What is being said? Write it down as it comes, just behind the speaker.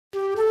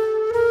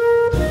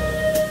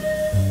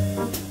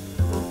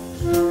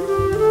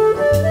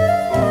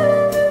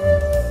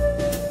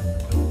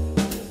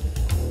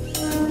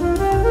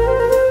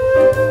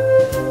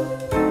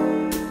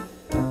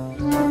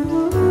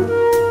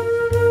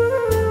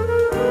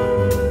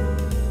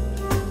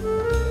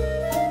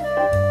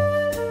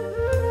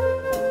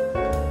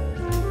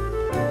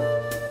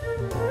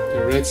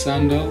red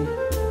sandal.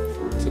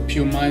 It's a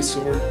pure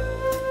Mysore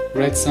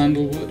red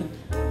sandalwood.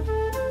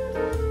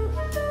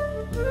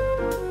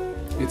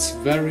 It's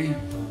very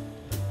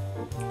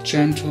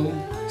gentle,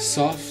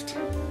 soft,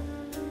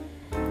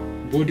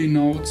 woody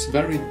notes,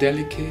 very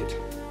delicate.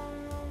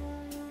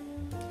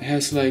 It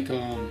has like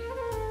a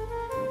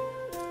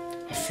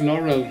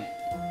floral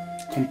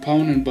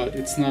component, but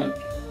it's not,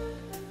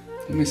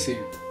 let me see,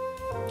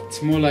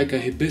 it's more like a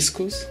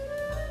hibiscus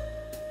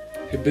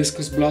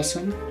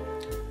blossom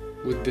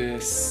with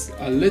this,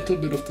 a little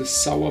bit of the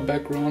sour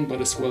background, but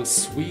as well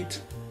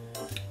sweet,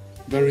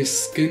 very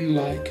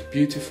skin-like,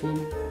 beautiful.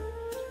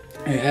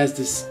 It has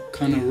this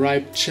kind of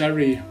ripe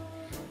cherry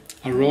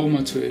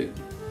aroma to it.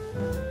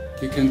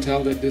 You can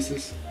tell that this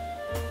is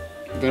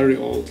very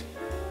old.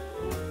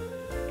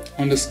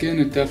 On the skin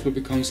it definitely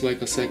becomes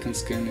like a second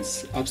skin.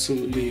 It's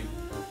absolutely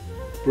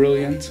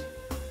brilliant.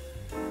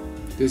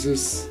 This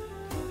is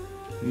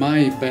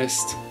my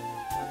best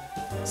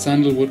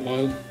sandalwood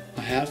oil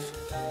I have,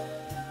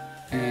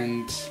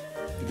 and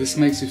this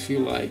makes you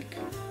feel like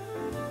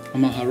a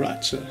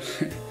Maharaja.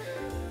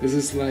 This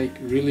is like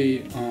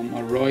really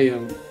a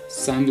royal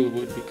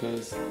sandalwood,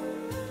 because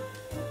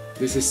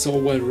this is so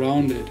well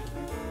rounded.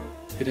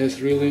 It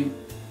has really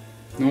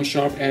no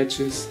sharp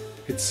edges.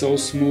 It's so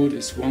smooth.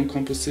 It's one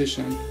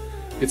composition.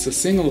 It's a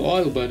single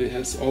oil, but it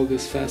has all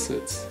these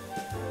facets.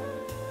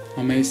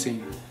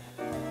 Amazing.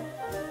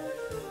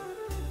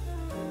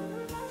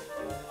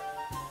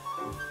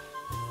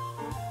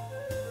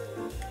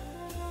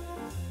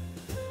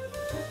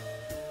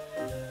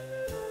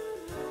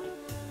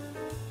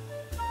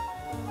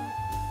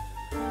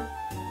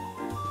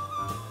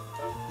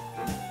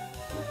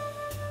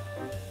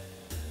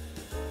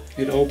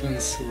 It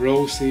opens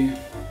rosy,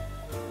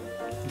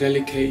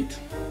 delicate,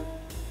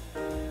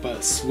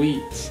 but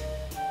sweet.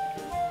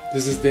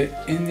 This is the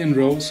Indian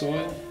rose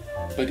oil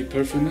by the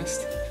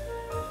Perfumist,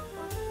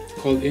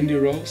 called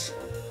Indie Rose.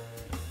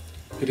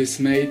 It is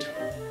made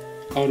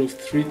out of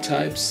 3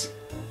 types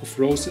of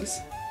roses.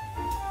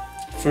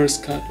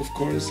 First cut, of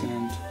course,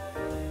 and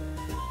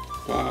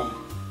wow.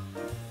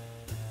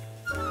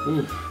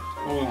 Ooh,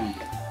 hold on.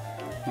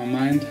 My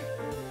mind.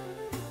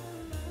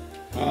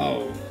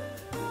 Wow.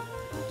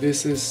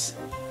 This is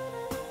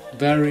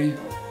very,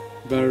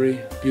 very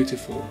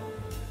beautiful.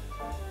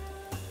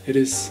 It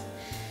is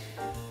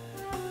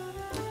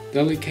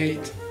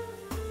delicate,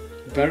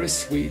 very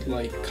sweet,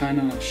 like kind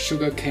of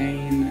sugar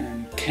cane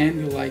and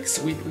candy-like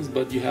sweetness,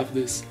 but you have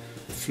this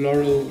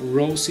floral,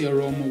 rosy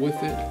aroma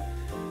with it,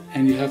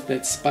 and you have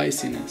that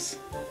spiciness.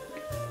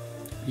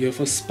 You have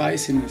a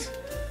spiciness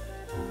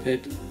that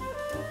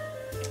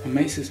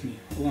amazes me.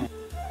 Hold on.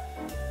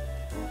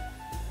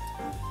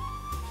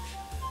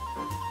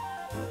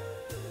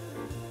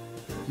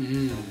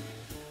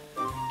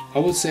 I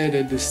would say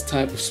that this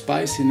type of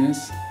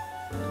spiciness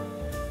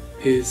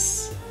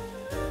is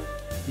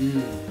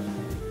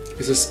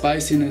a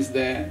spiciness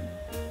that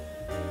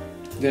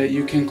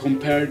you can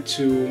compare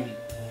to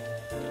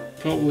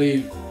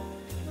probably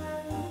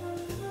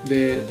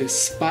the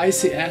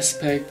spicy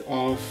aspect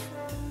of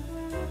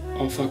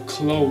a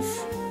clove.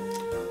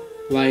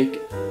 Like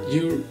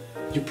you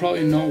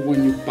probably know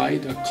when you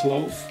bite a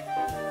clove,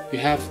 you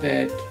have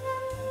that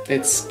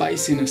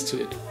spiciness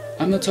to it.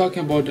 I'm not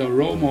talking about the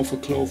aroma of a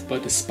clove,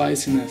 but the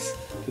spiciness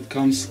that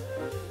comes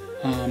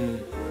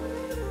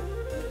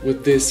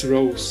with this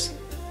rose.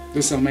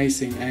 This is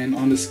amazing, and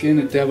on the skin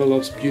it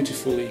develops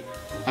beautifully.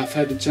 I've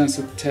had the chance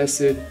to test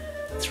it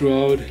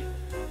throughout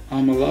a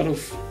lot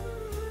of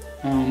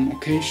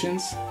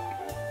occasions,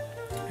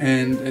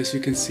 and as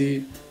you can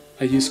see,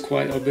 I use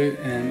quite a bit,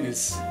 and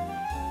it's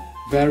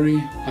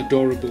very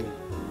adorable.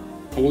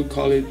 I would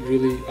call it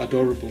really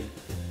adorable.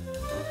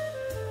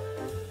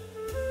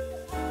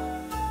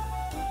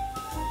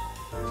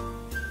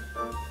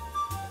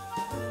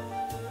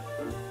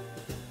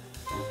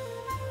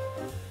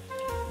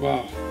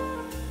 Wow,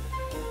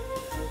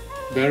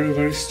 very,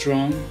 very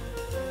strong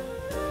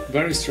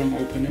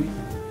opening,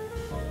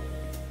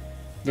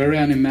 very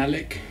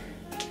animalic.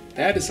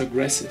 That is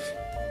aggressive.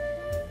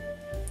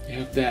 You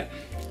have that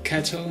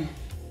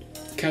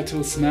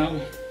cattle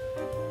smell.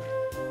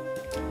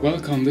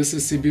 Welcome, this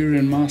is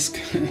Siberian musk.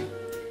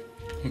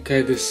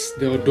 Okay, the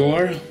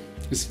odor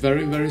is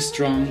very, very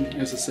strong,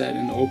 as I said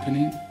in the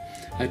opening.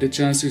 I had the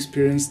chance to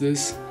experience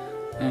this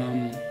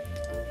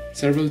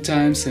several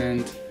times,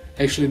 and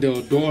actually the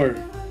odor,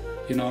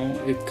 you know,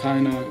 it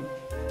kind of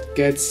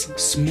gets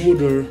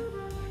smoother,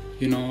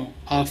 you know,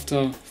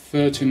 after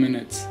 30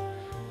 minutes.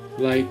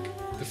 Like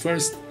the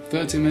first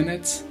 30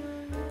 minutes,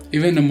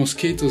 even the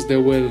mosquitoes, they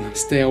will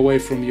stay away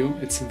from you.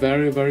 It's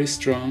very, very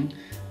strong.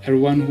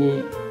 Everyone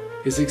who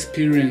is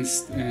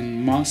experienced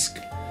in musk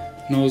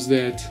knows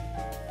that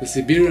the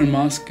Siberian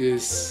musk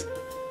is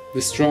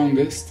the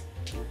strongest.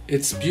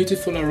 It's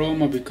beautiful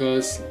aroma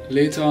because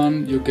later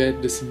on you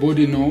get this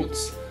woody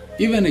notes.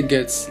 Even it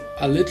gets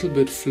a little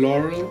bit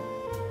floral,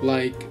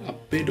 like a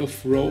bit of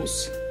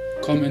rose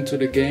come into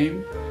the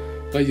game,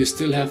 but you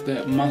still have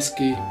that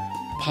musky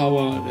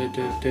power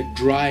that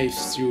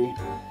drives you,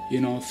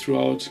 you know,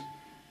 throughout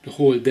the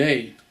whole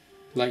day.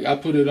 Like I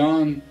put it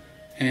on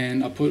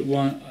and I put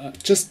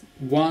just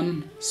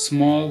one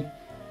small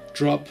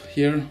drop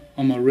here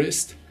on my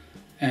wrist,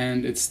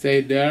 and it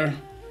stayed there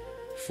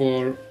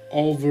for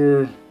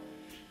over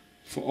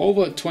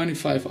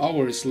 25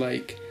 hours,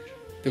 like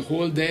the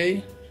whole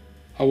day.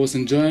 I was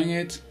enjoying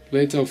it.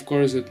 Later, of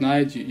course, at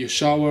night you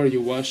shower,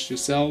 you wash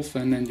yourself,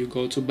 and then you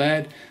go to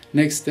bed.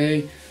 Next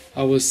day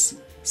I was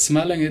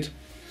smelling it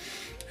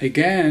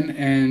again,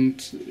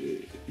 and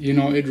you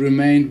know, it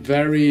remained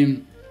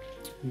very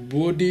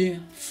woody,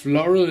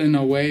 floral in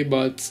a way,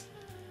 but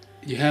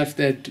you have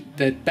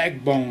that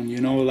backbone, you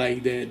know,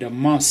 like the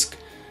musk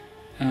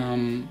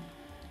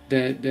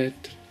that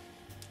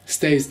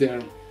stays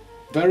there.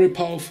 Very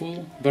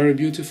powerful, very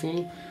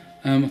beautiful.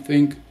 I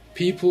think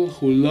people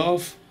who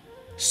love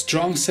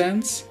strong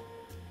scents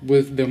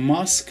with the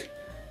musk,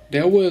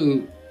 they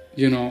will,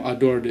 you know,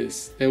 adore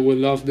this. They will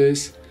love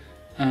this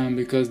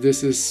because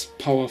this is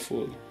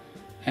powerful.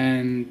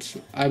 And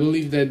I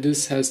believe that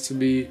this has to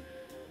be,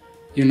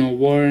 you know,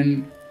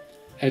 worn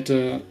at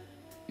a,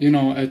 you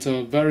know, at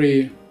a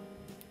very,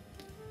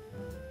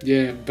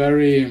 yeah,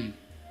 very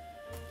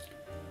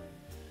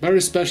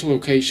special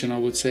occasion, I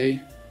would say,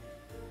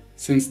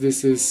 since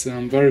this is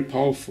very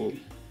powerful,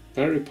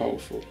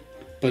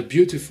 but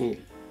beautiful.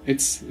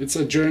 It's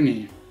a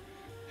journey,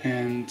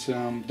 and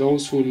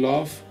those who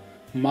love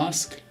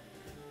musk,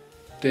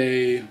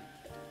 they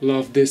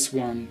love this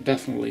one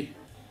definitely.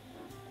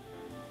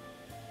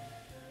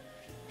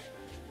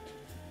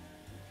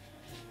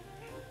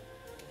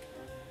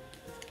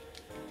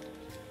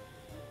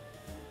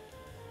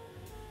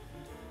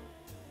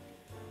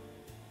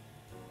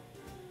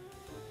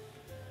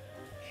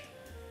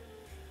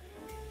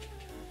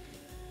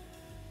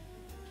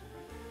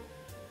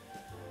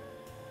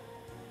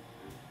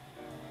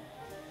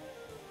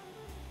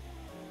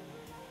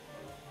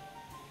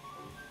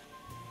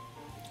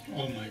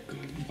 Oh my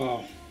god,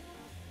 wow.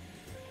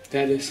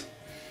 That is,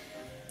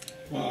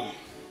 wow.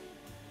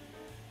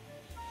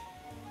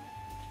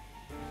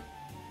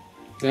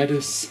 That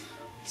is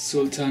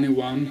Sultani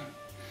 1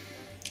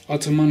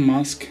 Ottoman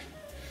Musk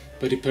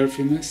by the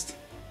Perfumist.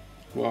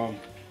 Wow.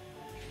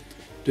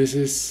 This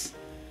is,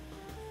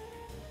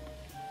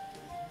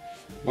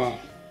 wow.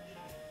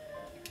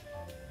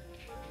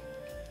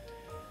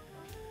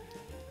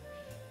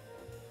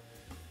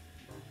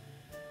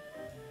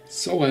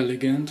 So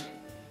elegant.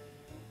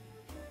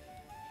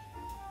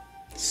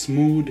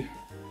 Smooth,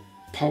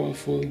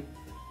 powerful.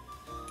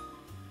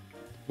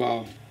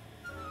 Wow.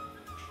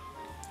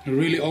 It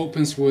really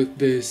opens with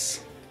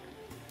this,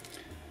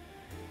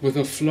 with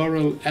a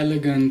floral,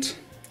 elegant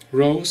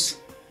rose.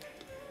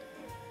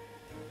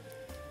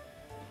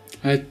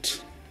 I had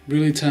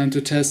really time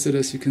to test it,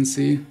 as you can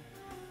see.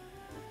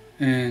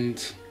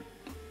 And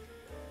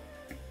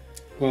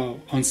wow,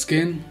 on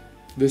skin,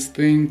 this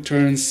thing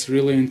turns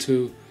really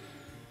into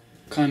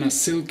kind of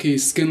silky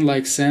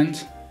skin-like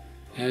scent.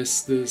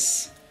 Has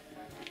this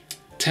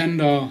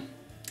tender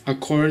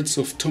accords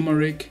of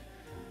turmeric,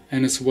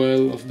 and as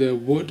well of the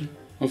wood,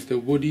 of the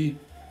woody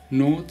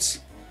notes,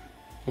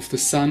 of the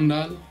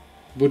sandal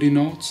woody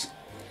notes.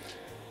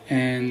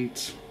 And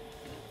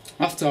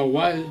after a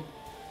while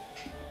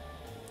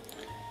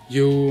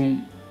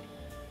you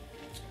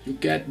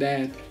get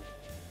that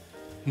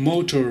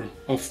motor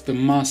of the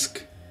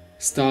musk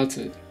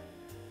started.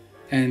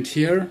 And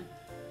here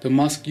the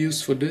musk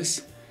used for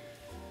this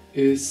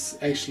is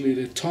actually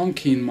the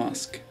Tonkin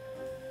musk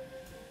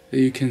that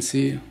you can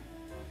see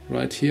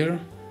right here.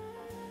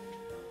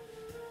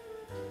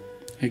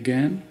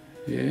 Again,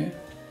 yeah.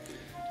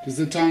 This is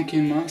the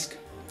Tonkin musk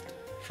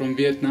from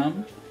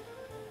Vietnam,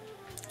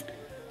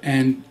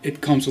 and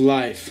it comes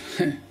alive.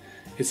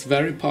 It's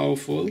very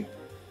powerful,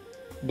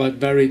 but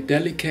very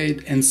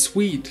delicate and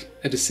sweet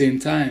at the same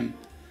time.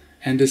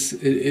 And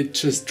it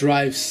just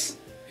drives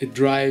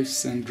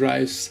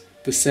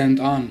the scent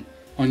on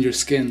your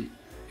skin.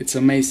 It's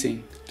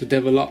amazing, the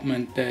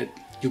development that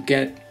you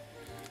get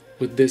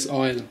with this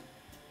oil.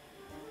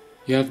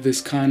 You have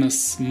this kind of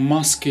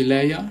musky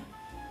layer,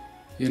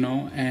 you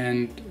know,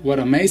 and what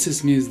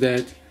amazes me is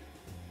that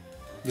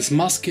this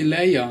musky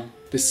layer,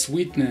 the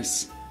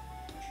sweetness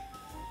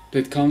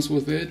that comes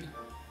with it,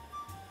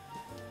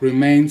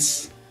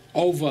 remains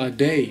over a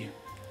day.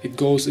 It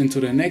goes into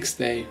the next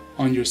day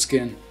on your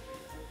skin.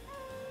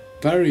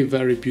 Very,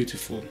 very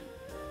beautiful.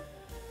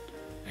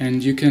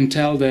 And you can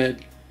tell that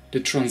the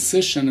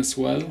transition as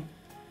well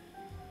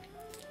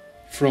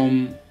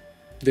from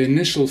the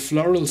initial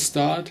floral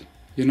start,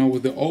 you know,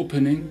 with the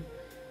opening,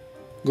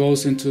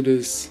 goes into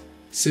this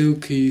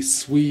silky,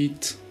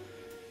 sweet,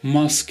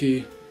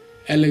 musky,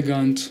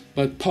 elegant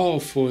but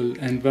powerful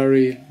and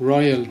very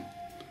royal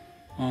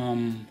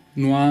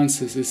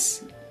nuances.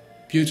 Is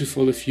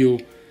beautiful if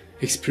you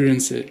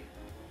experience it.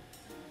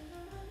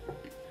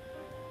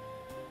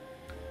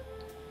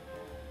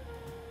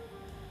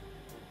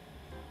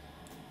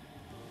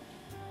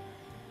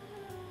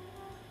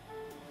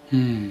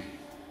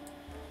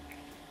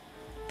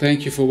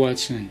 Thank you for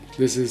watching.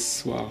 This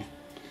is, wow,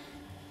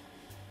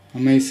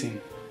 amazing.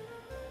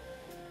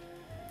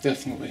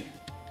 definitely.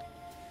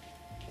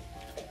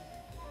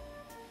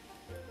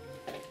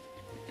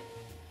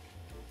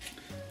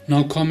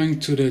 Now coming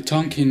to the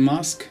Tonkin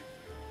musk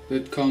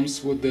that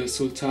comes with the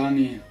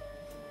Sultani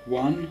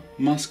 1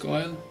 musk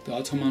oil, the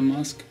Ottoman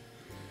musk.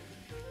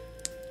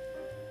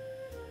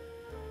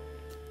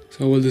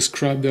 So I will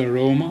describe the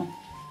aroma.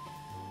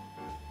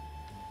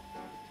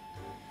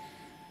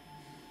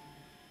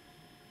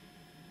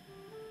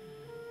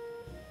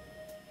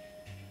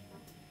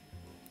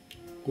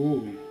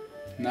 Ooh,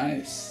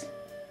 nice,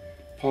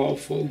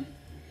 powerful,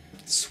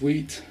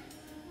 sweet,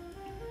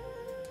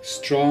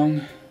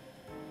 strong,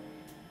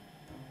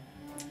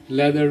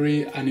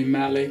 leathery,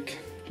 animalic,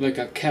 like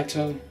a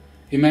cattle.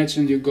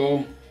 Imagine you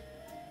go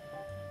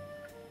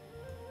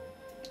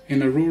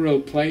in a rural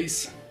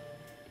place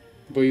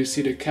where you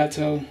see the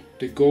cattle,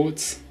 the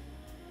goats.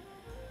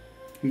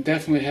 It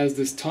definitely has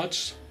this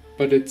touch,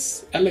 but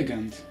it's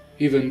elegant,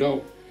 even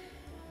though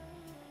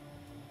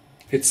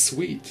it's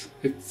sweet.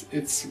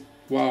 It's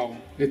wow,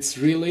 it's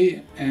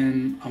really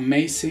an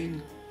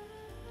amazing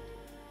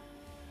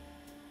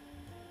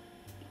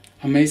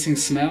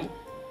smell.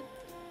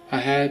 I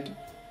had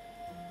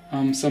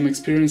some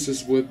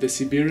experiences with the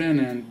Siberian,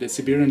 and the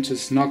Siberian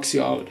just knocks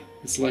you out.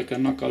 It's like a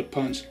knockout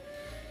punch.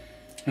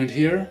 And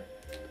here,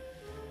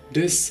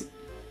 this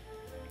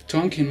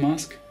Tonkin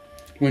musk,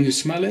 when you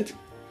smell it,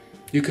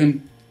 you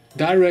can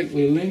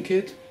directly link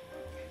it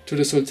to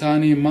the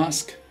Sultani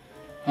musk,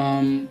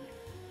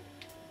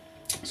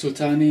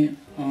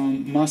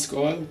 musk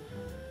oil.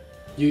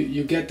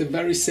 You get the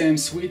very same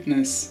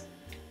sweetness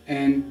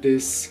and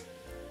this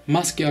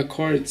musky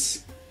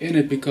accords in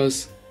it,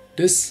 because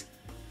this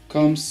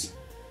comes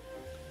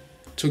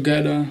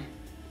together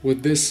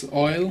with this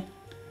oil,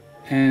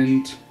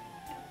 and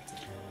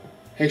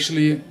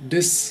actually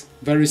this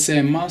very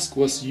same musk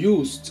was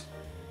used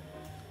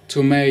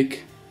to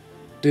make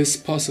this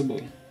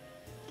possible.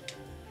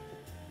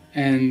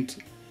 And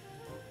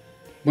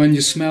when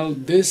you smell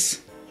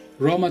this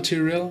raw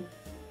material,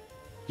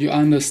 you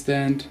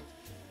understand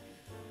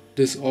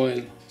this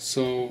oil.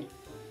 So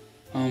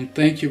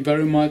thank you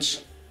very much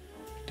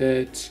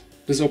that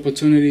this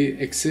opportunity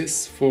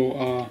exists for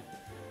a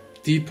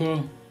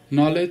deeper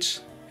knowledge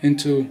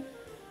into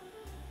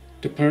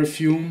the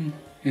perfume,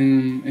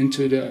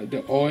 into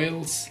the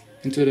oils,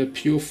 into the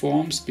pure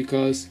forms,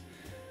 because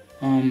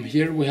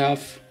here we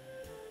have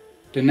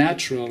the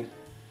natural,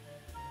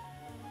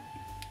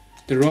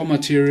 the raw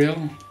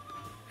material,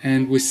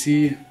 and we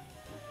see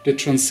the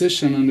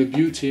transition and the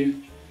beauty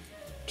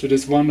to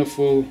this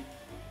wonderful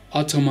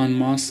Ottoman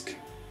musk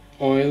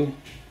oil.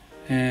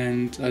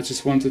 And I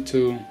just wanted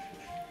to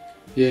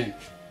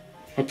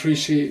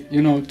appreciate,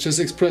 just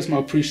express my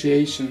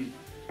appreciation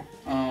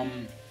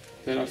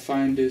that I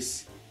find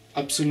this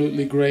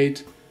absolutely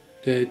great,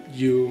 that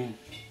you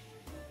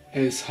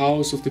as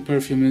House of the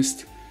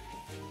Perfumist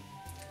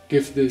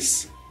give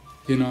this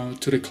to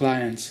the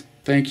clients.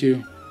 Thank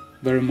you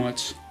very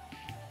much.